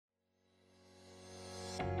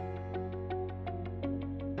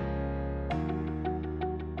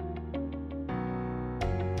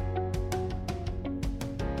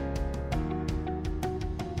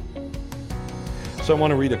So I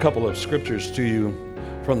want to read a couple of scriptures to you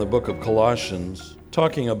from the book of Colossians,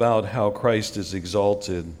 talking about how Christ is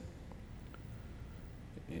exalted.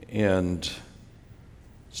 And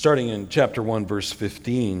starting in chapter 1, verse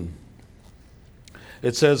 15,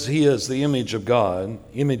 it says, "He is the image of God,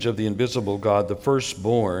 image of the invisible God, the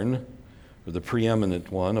firstborn, or the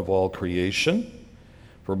preeminent one of all creation.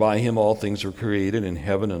 For by him all things were created in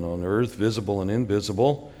heaven and on earth, visible and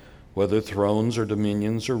invisible, whether thrones or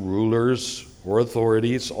dominions or rulers or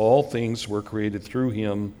authorities, all things were created through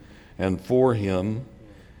him and for him.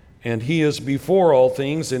 And he is before all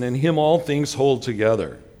things, and in him all things hold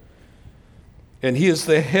together. And he is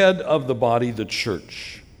the head of the body, the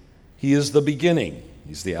church. He is the beginning,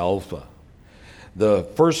 he's the Alpha, the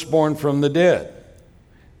firstborn from the dead,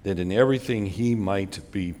 that in everything he might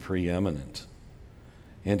be preeminent.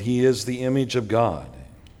 And he is the image of God."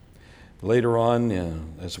 Later on,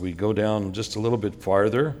 as we go down just a little bit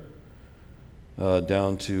farther,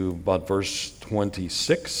 down to about verse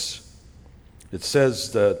 26, it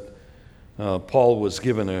says that Paul was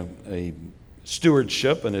given a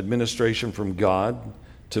stewardship, an administration from God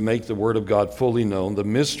to make the word of God fully known, the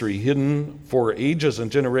mystery hidden for ages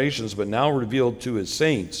and generations, but now revealed to his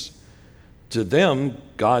saints. To them,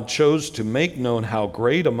 God chose to make known how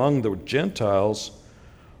great among the Gentiles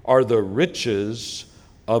are the riches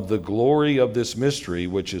of the glory of this mystery,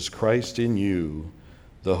 which is Christ in you,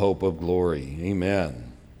 the hope of glory.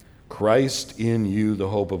 Amen. Christ in you, the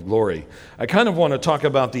hope of glory. I kind of want to talk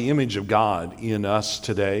about the image of God in us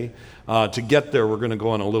today. To get there, we're going to go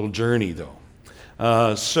on a little journey,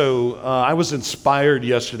 though. So I was inspired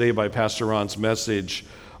yesterday by Pastor Ron's message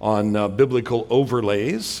on biblical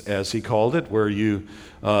overlays, as he called it, where you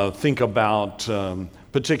think about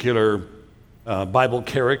particular Bible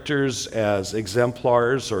characters as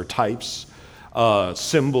exemplars or types,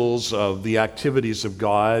 symbols of the activities of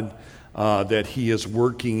God that he is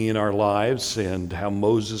working in our lives, and how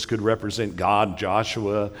Moses could represent God,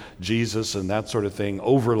 Joshua, Jesus, and that sort of thing.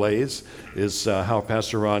 Overlays is how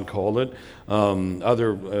Pastor Ron called it.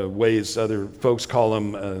 Other ways, other folks call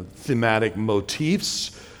them thematic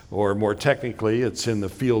motifs, or more technically, it's in the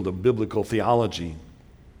field of biblical theology.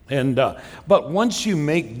 But once you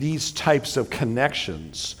make these types of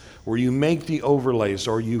connections, where you make the overlays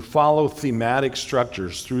or you follow thematic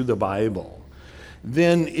structures through the Bible,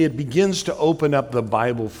 then it begins to open up the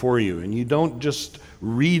Bible for you. And you don't just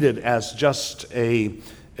read it as just an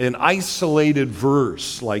isolated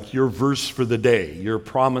verse, like your verse for the day, your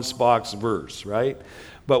promise box verse, right?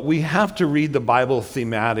 But we have to read the Bible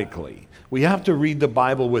thematically. We have to read the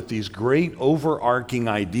Bible with these great overarching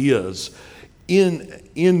ideas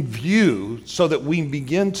in view, so that we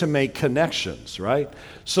begin to make connections, right?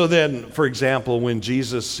 So then, for example, when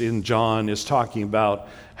Jesus in John is talking about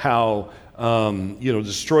how,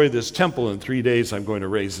 destroy this temple in 3 days, I'm going to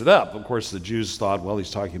raise it up. Of course, the Jews thought, well,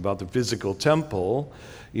 he's talking about the physical temple,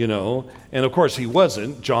 and of course he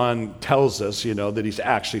wasn't. John tells us, that he's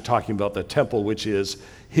actually talking about the temple, which is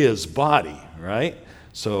his body, right?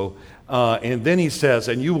 So, and then he says,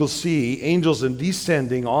 and you will see angels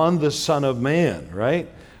descending on the Son of Man, right?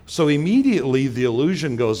 So immediately the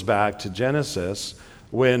allusion goes back to Genesis,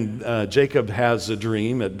 when Jacob has a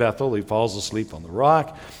dream at Bethel. He falls asleep on the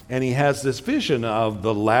rock, and he has this vision of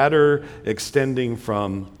the ladder extending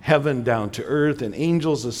from heaven down to earth, and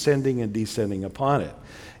angels ascending and descending upon it.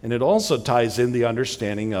 And it also ties in the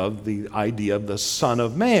understanding of the idea of the Son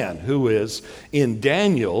of Man, who is, in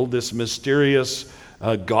Daniel, this mysterious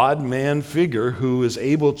God-man figure who is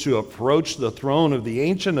able to approach the throne of the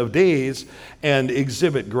Ancient of Days and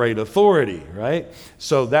exhibit great authority, right?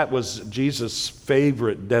 So that was Jesus'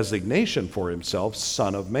 favorite designation for himself,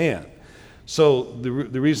 Son of Man. So the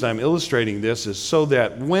reason I'm illustrating this is so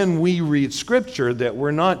that when we read Scripture, that we're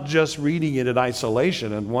not just reading it in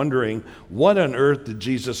isolation and wondering, what on earth did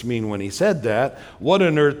Jesus mean when he said that? What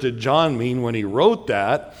on earth did John mean when he wrote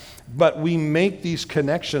that? But we make these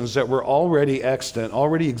connections that were already extant,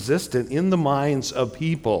 already existent in the minds of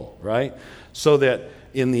people, right? So that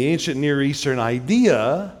in the ancient Near Eastern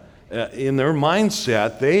idea, in their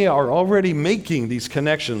mindset, they are already making these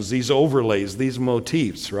connections, these overlays, these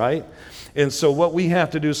motifs, right? And so what we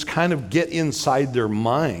have to do is kind of get inside their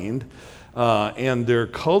mind and their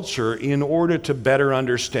culture in order to better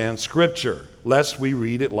understand Scripture, lest we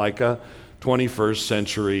read it like a 21st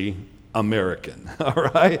century American, all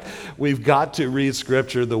right? We've got to read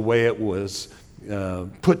Scripture the way it was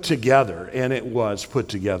put together, and it was put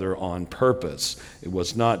together on purpose. It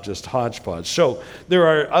was not just hodgepodge. So there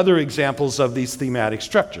are other examples of these thematic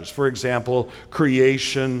structures. For example,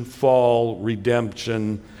 creation, fall,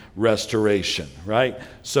 redemption, restoration, right?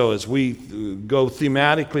 So as we go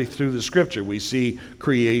thematically through the scripture, we see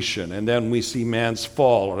creation, and then we see man's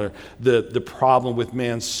fall, or the problem with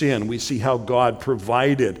man's sin. We see how God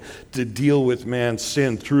provided to deal with man's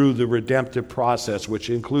sin through the redemptive process,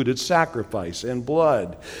 which included sacrifice and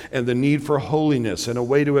blood, and the need for holiness, and a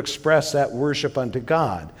way to express that worship unto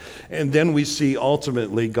God. And then we see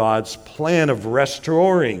ultimately God's plan of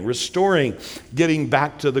restoring, getting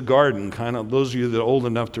back to the garden. Kind of those of you that are old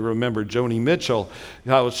enough to remember Joni Mitchell,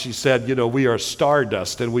 how she said, we are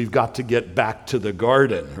stardust and we've got to get back to the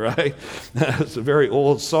garden, right? It's a very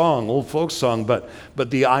old song, old folk song, but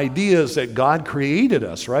the idea is that God created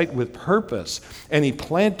us, right, with purpose. And he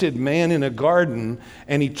planted man in a garden,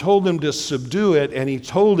 and he told him to subdue it, and he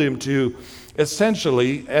told him to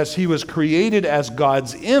essentially, as he was created as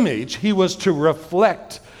God's image, he was to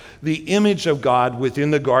reflect the image of God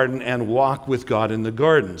within the garden and walk with God in the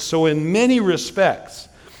garden. So in many respects,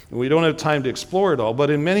 and we don't have time to explore it all, but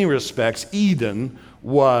in many respects, Eden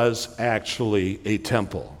was actually a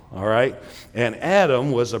temple, all right? And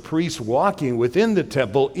Adam was a priest walking within the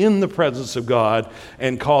temple in the presence of God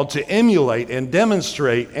and called to emulate and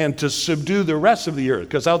demonstrate and to subdue the rest of the earth.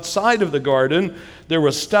 Because outside of the garden, there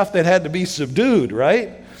was stuff that had to be subdued,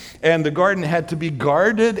 right? And the garden had to be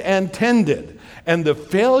guarded and tended. And the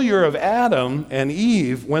failure of Adam and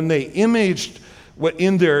Eve, when they imaged,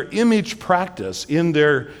 in their image practice, in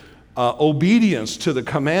their obedience to the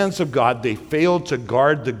commands of God, they failed to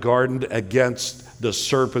guard the garden against the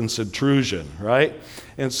serpent's intrusion, right?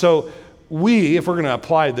 And so we, if we're going to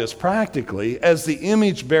apply this practically, as the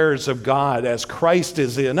image bearers of God, as Christ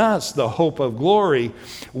is in us, the hope of glory,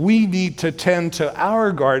 we need to tend to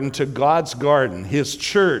our garden, to God's garden, his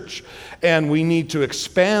church. And we need to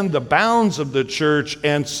expand the bounds of the church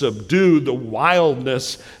and subdue the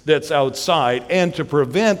wildness that's outside, and to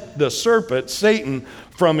prevent the serpent, Satan,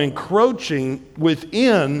 from encroaching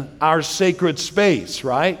within our sacred space,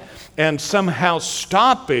 right? And somehow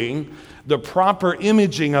stopping the proper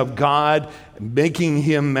imaging of God, making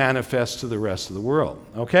him manifest to the rest of the world,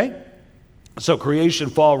 okay? So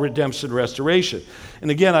creation, fall, redemption, restoration.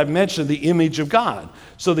 And again, I've mentioned the image of God.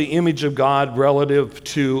 So the image of God relative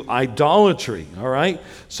to idolatry, all right?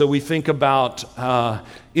 So we think about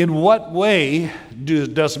in what way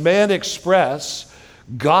does man express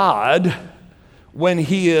God when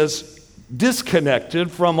he is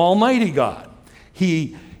disconnected from Almighty God?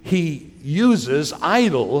 He uses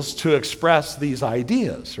idols to express these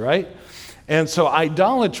ideas, right? And so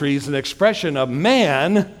idolatry is an expression of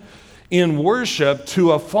man in worship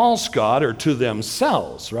to a false god or to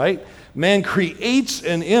themselves, right? Man creates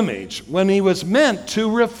an image when he was meant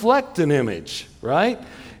to reflect an image, right?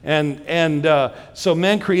 And so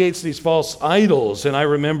man creates these false idols. And I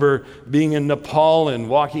remember being in Nepal and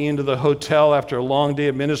walking into the hotel after a long day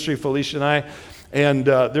of ministry, Felicia and I, and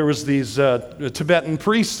there was these Tibetan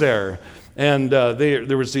priests there. And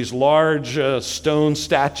there was these large stone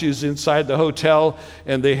statues inside the hotel,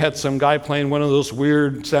 and they had some guy playing one of those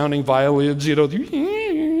weird-sounding violins,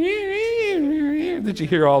 that you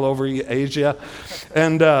hear all over Asia,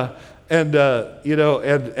 and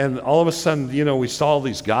all of a sudden, we saw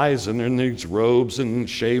these guys, and they're in these robes and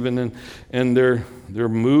shaven, and they're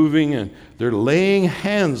moving, and they're laying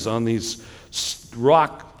hands on these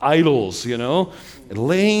rock idols,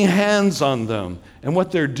 laying hands on them. And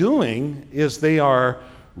what they're doing is they are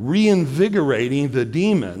reinvigorating the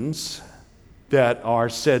demons that are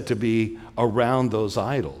said to be around those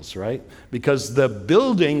idols, right? Because the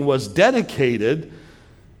building was dedicated,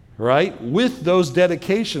 right, with those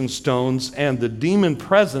dedication stones, and the demon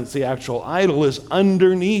presence, the actual idol, is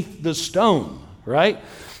underneath the stone, right?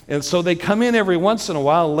 And so they come in every once in a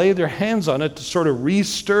while, lay their hands on it to sort of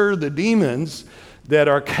re-stir the demons that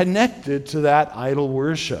are connected to that idol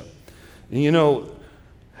worship. And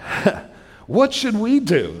what should we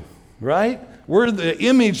do, right? We're the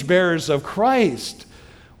image bearers of Christ.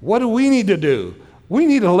 What do we need to do? We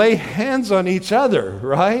need to lay hands on each other,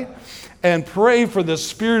 right? And pray for the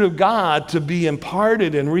Spirit of God to be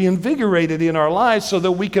imparted and reinvigorated in our lives so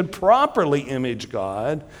that we can properly image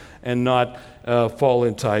God and not fall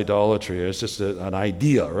into idolatry. It's just an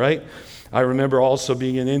idea, right? I remember also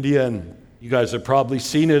being in India, and you guys have probably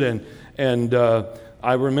seen it, and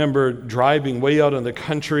I remember driving way out in the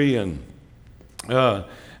country, and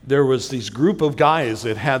there was this group of guys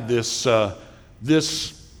that had this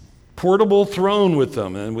portable throne with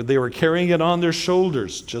them, and they were carrying it on their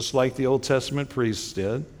shoulders, just like the Old Testament priests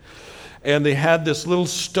did. And they had this little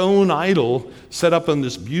stone idol set up on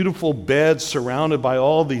this beautiful bed surrounded by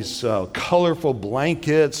all these colorful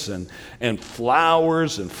blankets and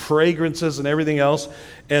flowers and fragrances and everything else.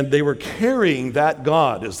 And they were carrying that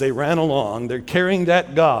god as they ran along. They're carrying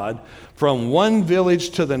that god from one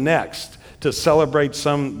village to the next to celebrate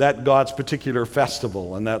that god's particular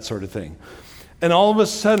festival and that sort of thing. And all of a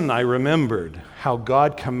sudden, I remembered how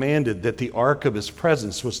God commanded that the ark of his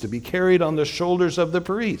presence was to be carried on the shoulders of the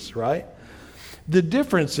priests, right? The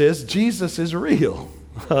difference is Jesus is real.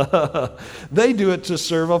 They do it to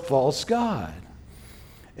serve a false god.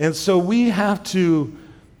 And so we have to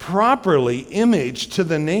properly image to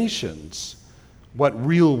the nations what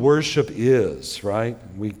real worship is, right?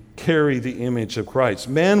 We carry the image of Christ.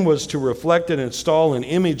 Man was to reflect and install and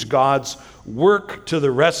image God's work to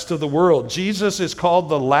the rest of the world. Jesus is called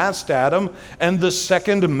the last Adam and the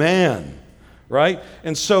second man, right?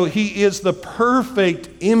 And so he is the perfect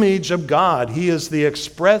image of God. He is the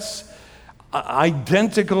express,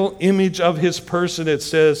 identical image of his person, it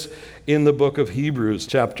says in the book of Hebrews,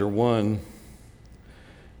 chapter 1.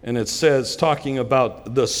 And it says, talking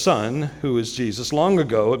about the Son, who is Jesus, long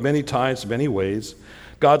ago, at many times, many ways,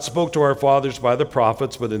 God spoke to our fathers by the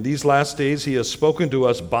prophets, but in these last days he has spoken to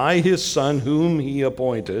us by his Son, whom he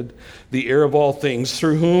appointed, the heir of all things,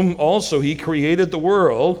 through whom also he created the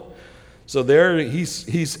world. So there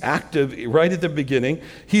he's active right at the beginning.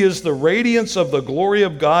 He is the radiance of the glory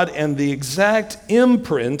of God and the exact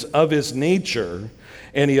imprint of his nature,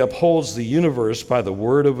 and he upholds the universe by the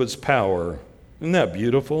word of his power. Isn't that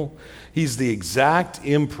beautiful? He's the exact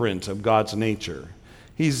imprint of God's nature.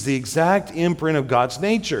 He's the exact imprint of God's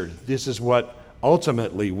nature. This is what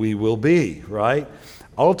ultimately we will be, right?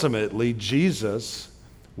 Ultimately, Jesus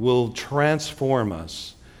will transform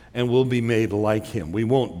us and we'll be made like him. We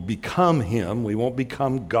won't become him. We won't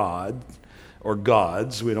become God or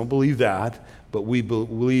gods. We don't believe that. But we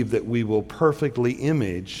believe that we will perfectly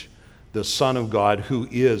image the Son of God, who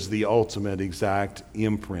is the ultimate exact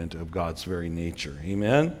imprint of God's very nature.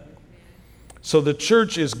 Amen? So the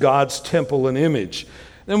church is God's temple and image.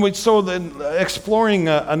 Then exploring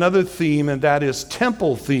another theme, and that is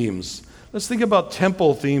temple themes. Let's think about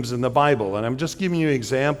temple themes in the Bible, and I'm just giving you an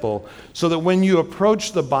example so that when you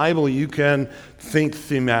approach the Bible, you can think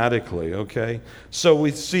thematically, okay? So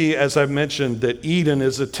we see, as I've mentioned, that Eden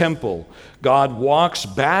is a temple. God walks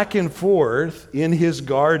back and forth in his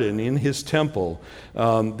garden, in his temple.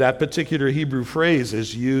 That particular Hebrew phrase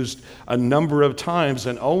is used a number of times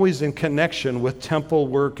and always in connection with temple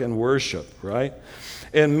work and worship, right?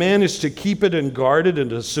 And man is to keep it and guard it and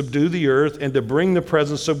to subdue the earth and to bring the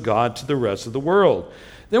presence of God to the rest of the world.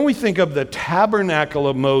 Then we think of the tabernacle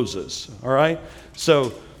of Moses, all right?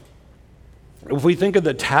 So if we think of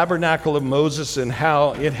the tabernacle of Moses and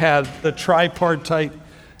how it had the tripartite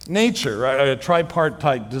nature, right? A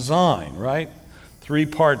tripartite design, right? Three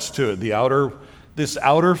parts to it. This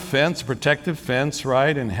outer fence, protective fence,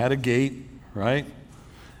 right? And had a gate, right?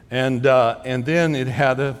 And then it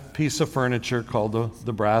had a piece of furniture called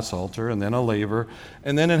the brass altar, and then a laver.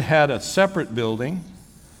 And then it had a separate building,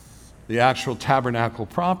 the actual tabernacle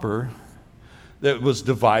proper, that was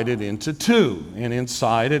divided into two. And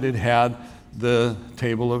inside it had the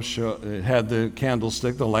table of it had the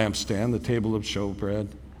candlestick, the lampstand, the table of showbread.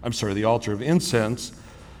 The altar of incense,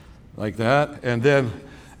 like that.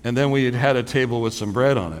 And then we had a table with some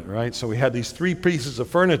bread on it, right? So we had these three pieces of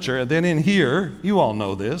furniture. And then in here, you all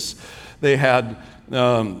know this, they had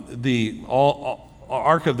the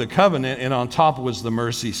Ark of the Covenant, and on top was the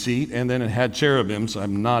mercy seat. And then it had cherubims.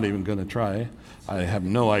 I'm not even going to try. I have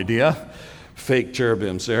no idea. Fake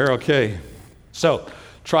cherubims there. Okay. So,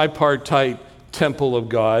 tripartite temple of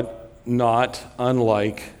God, not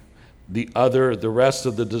unlike the rest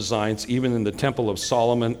of the designs, even in the Temple of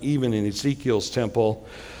Solomon, even in Ezekiel's temple,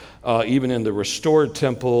 even in the restored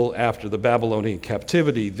temple after the Babylonian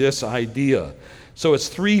captivity, this idea. So its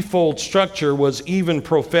threefold structure was even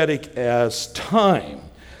prophetic as time.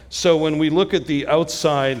 So when we look at the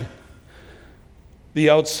outside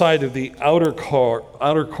of the outer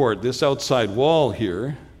court, this outside wall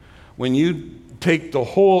here, when you take the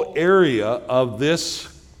whole area of this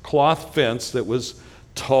cloth fence that was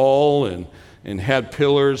tall and had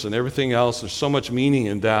pillars and everything else. There's so much meaning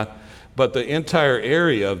in that. But the entire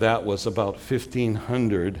area of that was about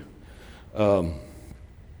 1,500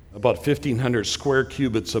 square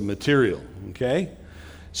cubits of material, okay?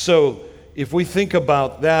 So if we think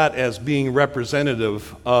about that as being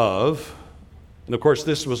representative of, and of course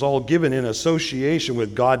this was all given in association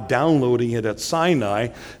with God downloading it at Sinai,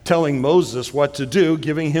 telling Moses what to do,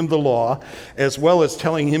 giving him the law, as well as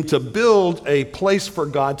telling him to build a place for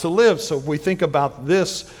God to live. So if we think about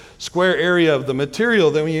this square area of the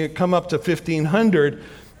material. Then when you come up to 1500,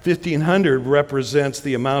 1500 represents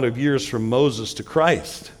the amount of years from Moses to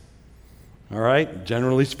Christ. All right,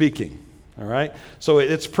 generally speaking. All right, so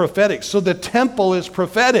it's prophetic. So the temple is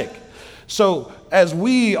prophetic. So as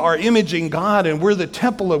we are imaging God and we're the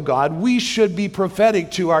temple of God, we should be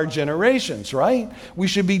prophetic to our generations, right? We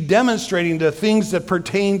should be demonstrating the things that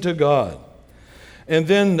pertain to God. And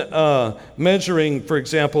then measuring, for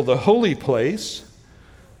example, the holy place,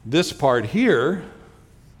 this part here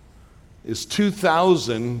is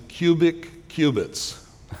 2,000 cubic cubits,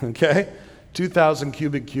 okay? 2,000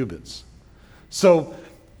 cubic cubits. So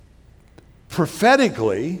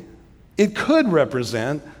prophetically, it could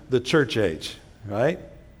represent the church age, right?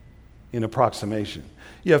 In approximation.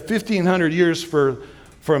 You have 1,500 years from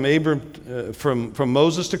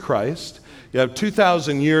Moses to Christ. You have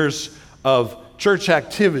 2,000 years of church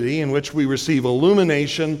activity in which we receive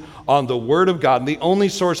illumination on the Word of God. And the only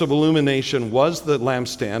source of illumination was the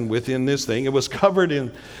lampstand within this thing. It was covered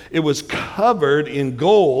in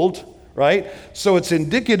gold, right? So it's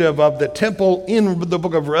indicative of the temple in the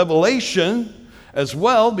book of Revelation as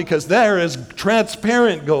well, because there is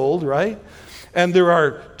transparent gold, right? And there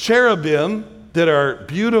are cherubim that are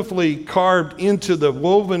beautifully carved into the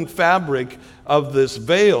woven fabric of this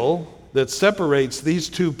veil that separates these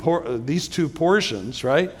two portions,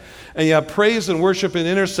 right? And you have praise and worship and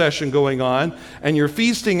intercession going on, and you're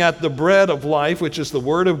feasting at the bread of life, which is the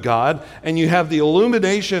Word of God, and you have the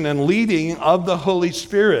illumination and leading of the Holy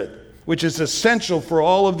Spirit, which is essential for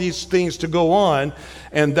all of these things to go on,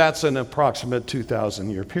 and that's an approximate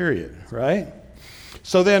 2,000-year period, right?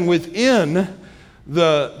 So then within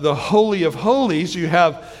the Holy of Holies, you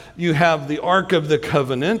have the Ark of the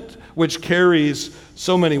Covenant, which carries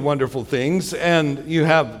so many wonderful things, and you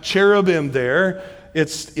have cherubim there.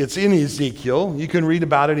 It's in Ezekiel. You can read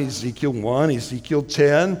about it in Ezekiel 1, Ezekiel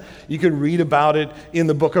 10. You can read about it in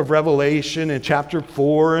the book of Revelation in chapter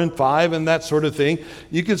 4 and 5 and that sort of thing.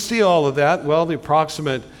 You can see all of that. Well, the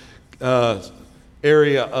approximate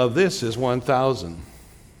area of this is 1,000.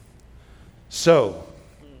 So,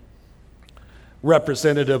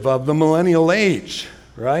 representative of the millennial age,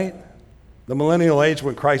 right? The millennial age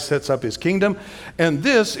when Christ sets up his kingdom. And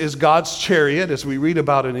this is God's chariot, as we read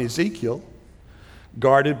about in Ezekiel,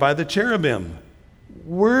 guarded by the cherubim.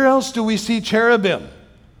 Where else do we see cherubim?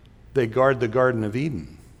 They guard the Garden of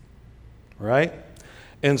Eden, right?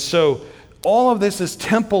 And so all of this is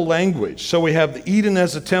temple language. So we have Eden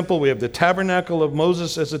as a temple. We have the tabernacle of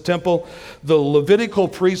Moses as a temple. The Levitical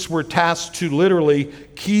priests were tasked to literally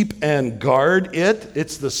keep and guard it.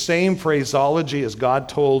 It's the same phraseology as God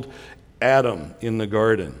told Adam in the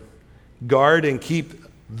garden. Guard and keep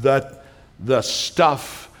the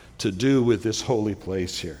stuff to do with this holy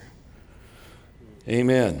place here.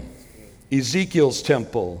 Amen. Ezekiel's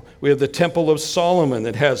temple. We have the temple of Solomon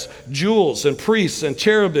that has jewels and priests and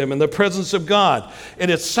cherubim and the presence of God.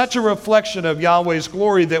 And it's such a reflection of Yahweh's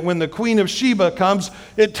glory that when the Queen of Sheba comes,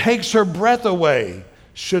 it takes her breath away.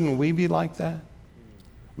 Shouldn't we be like that?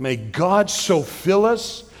 May God so fill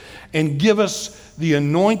us and give us the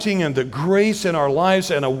anointing and the grace in our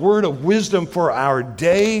lives and a word of wisdom for our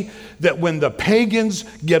day, that when the pagans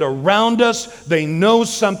get around us, they know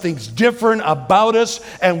something's different about us,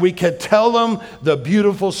 and we can tell them the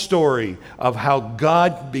beautiful story of how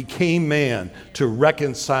God became man to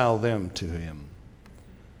reconcile them to him.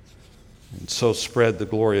 And so spread the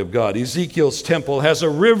glory of God. Ezekiel's temple has a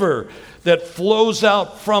river that flows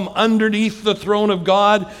out from underneath the throne of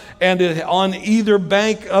God, and on either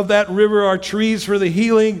bank of that river are trees for the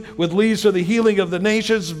healing, with leaves for the healing of the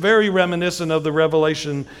nations, very reminiscent of the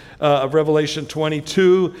Revelation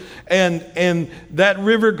 22. And that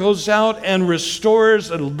river goes out and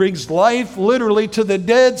restores and brings life literally to the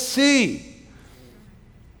Dead Sea.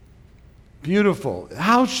 Beautiful.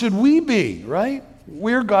 How should we be, right?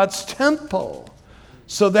 We're God's temple.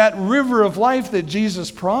 So that river of life that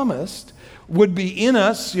Jesus promised would be in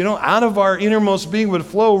us, out of our innermost being would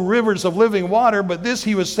flow rivers of living water. But this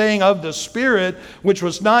he was saying of the Spirit, which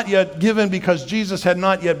was not yet given because Jesus had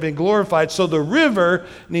not yet been glorified. So the river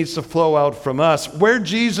needs to flow out from us, where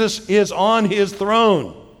Jesus is on his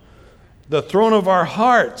throne, the throne of our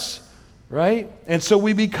hearts. Right? And so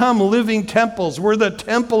we become living temples. We're the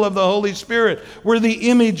temple of the Holy Spirit. We're the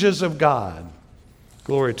images of God.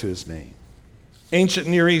 Glory to his name. Ancient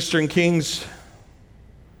Near Eastern kings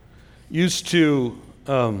used to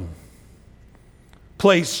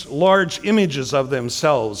place large images of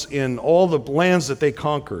themselves in all the lands that they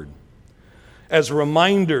conquered as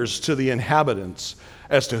reminders to the inhabitants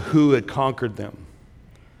as to who had conquered them.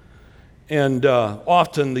 And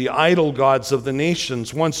often the idol gods of the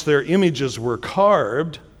nations, once their images were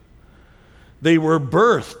carved, They were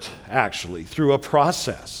birthed, actually, through a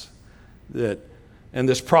process and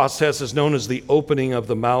this process is known as the opening of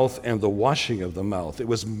the mouth and the washing of the mouth. It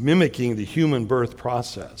was mimicking the human birth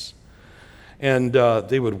process. And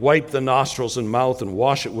they would wipe the nostrils and mouth and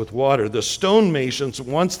wash it with water. The stonemasons,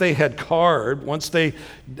 once the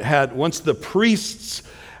priests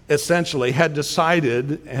essentially had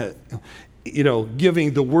decided,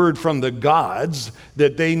 giving the word from the gods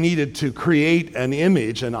that they needed to create an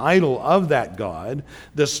image, an idol of that god,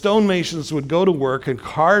 the stonemasons would go to work and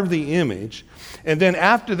carve the image. And then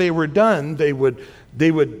after they were done, they would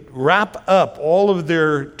wrap up all of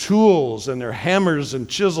their tools and their hammers and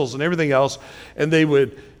chisels and everything else, and they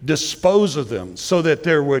would dispose of them so that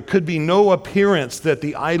there could be no appearance that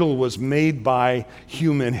the idol was made by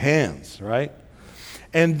human hands, right?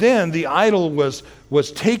 And then the idol was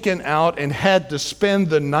taken out and had to spend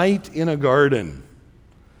the night in a garden.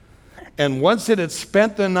 And once it had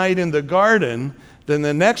spent the night in the garden, then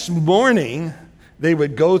the next morning, they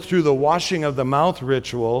would go through the washing of the mouth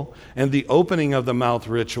ritual and the opening of the mouth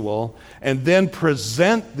ritual, and then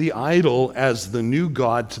present the idol as the new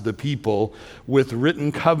god to the people with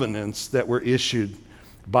written covenants that were issued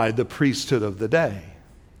by the priesthood of the day.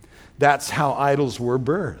 That's how idols were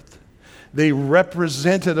birthed. They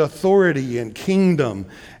represented authority and kingdom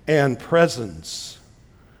and presence.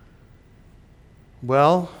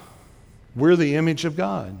 Well, we're the image of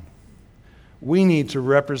God. We need to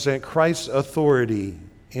represent Christ's authority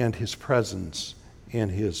and his presence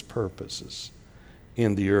and his purposes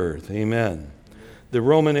in the earth. Amen. The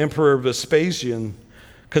Roman Emperor Vespasian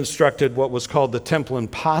constructed what was called the Templum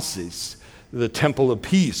Pacis, the Temple of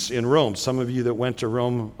Peace in Rome. Some of you that went to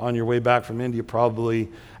Rome on your way back from India probably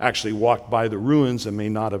actually walked by the ruins and may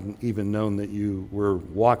not have even known that you were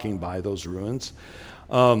walking by those ruins.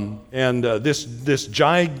 This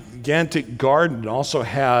gigantic garden also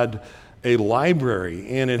had a library,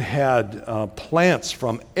 and it had plants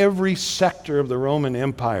from every sector of the Roman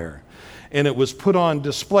Empire. And it was put on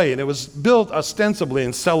display, and it was built ostensibly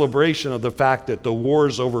in celebration of the fact that the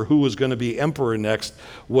wars over who was going to be emperor next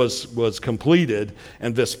was completed,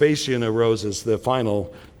 and Vespasian arose as the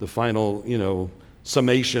final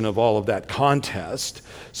summation of all of that contest.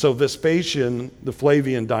 So Vespasian, the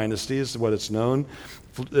Flavian dynasty is what it's known.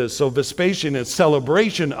 So Vespasian, in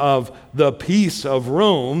celebration of the peace of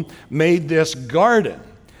Rome, made this garden.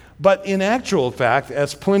 But in actual fact,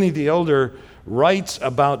 as Pliny the Elder writes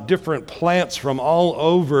about different plants from all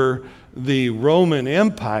over the Roman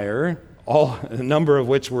Empire, a number of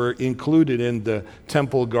which were included in the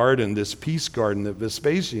temple garden, this peace garden that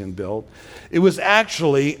Vespasian built, it was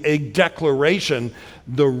actually a declaration.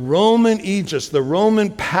 The Roman aegis, the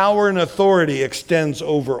Roman power and authority extends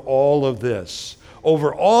over all of this,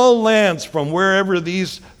 over all lands, from wherever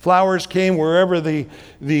these flowers came, wherever the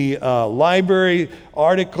library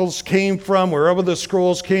articles came from, wherever the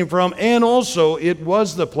scrolls came from. And also it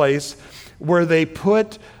was the place where they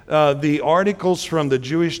put the articles from the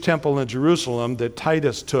Jewish temple in Jerusalem that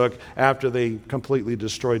Titus took after they completely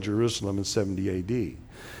destroyed Jerusalem in 70 AD.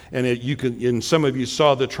 And some of you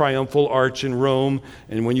saw the triumphal arch in Rome,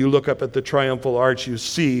 and when you look up at the triumphal arch, you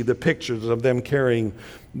see the pictures of them carrying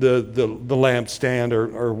the lampstand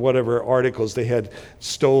or whatever articles they had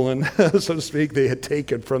stolen, so to speak, they had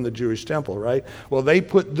taken from the Jewish temple, right? Well, they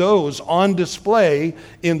put those on display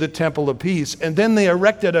in the Temple of Peace, and then they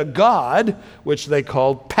erected a god, which they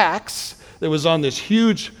called Pax, that was on this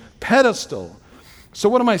huge pedestal. So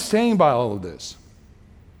what am I saying by all of this?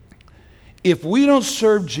 If we don't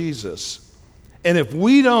serve Jesus, and if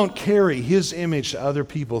we don't carry his image to other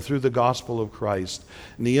people through the gospel of Christ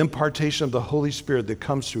and the impartation of the Holy Spirit that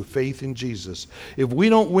comes through faith in Jesus, if we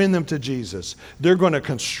don't win them to Jesus, they're going to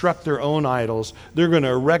construct their own idols. They're going to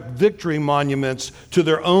erect victory monuments to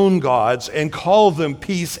their own gods and call them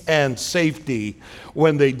peace and safety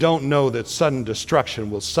when they don't know that sudden destruction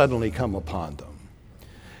will suddenly come upon them.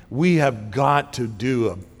 We have got to do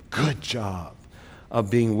a good job of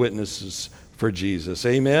being witnesses for Jesus.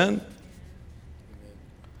 Amen?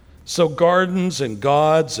 So gardens and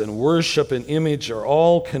gods and worship and image are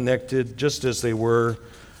all connected just as they were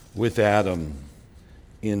with Adam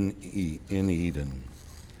in Eden.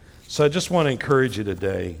 So I just want to encourage you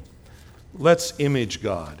today, let's image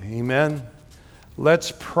God. Amen?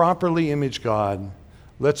 Let's properly image God.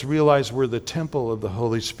 Let's realize we're the temple of the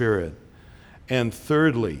Holy Spirit. And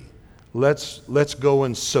thirdly, let's go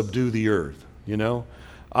and subdue the earth. You know,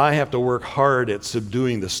 I have to work hard at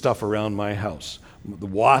subduing the stuff around my house. The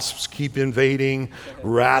wasps keep invading,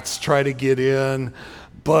 rats try to get in,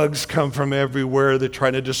 bugs come from everywhere. They're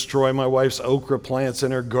trying to destroy my wife's okra plants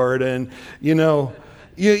in her garden. You know,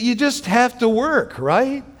 you just have to work,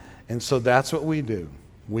 right? And so that's what we do.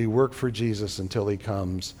 We work for Jesus until he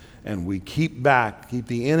comes, and we keep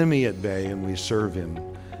the enemy at bay, and we serve him.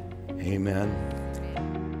 Amen.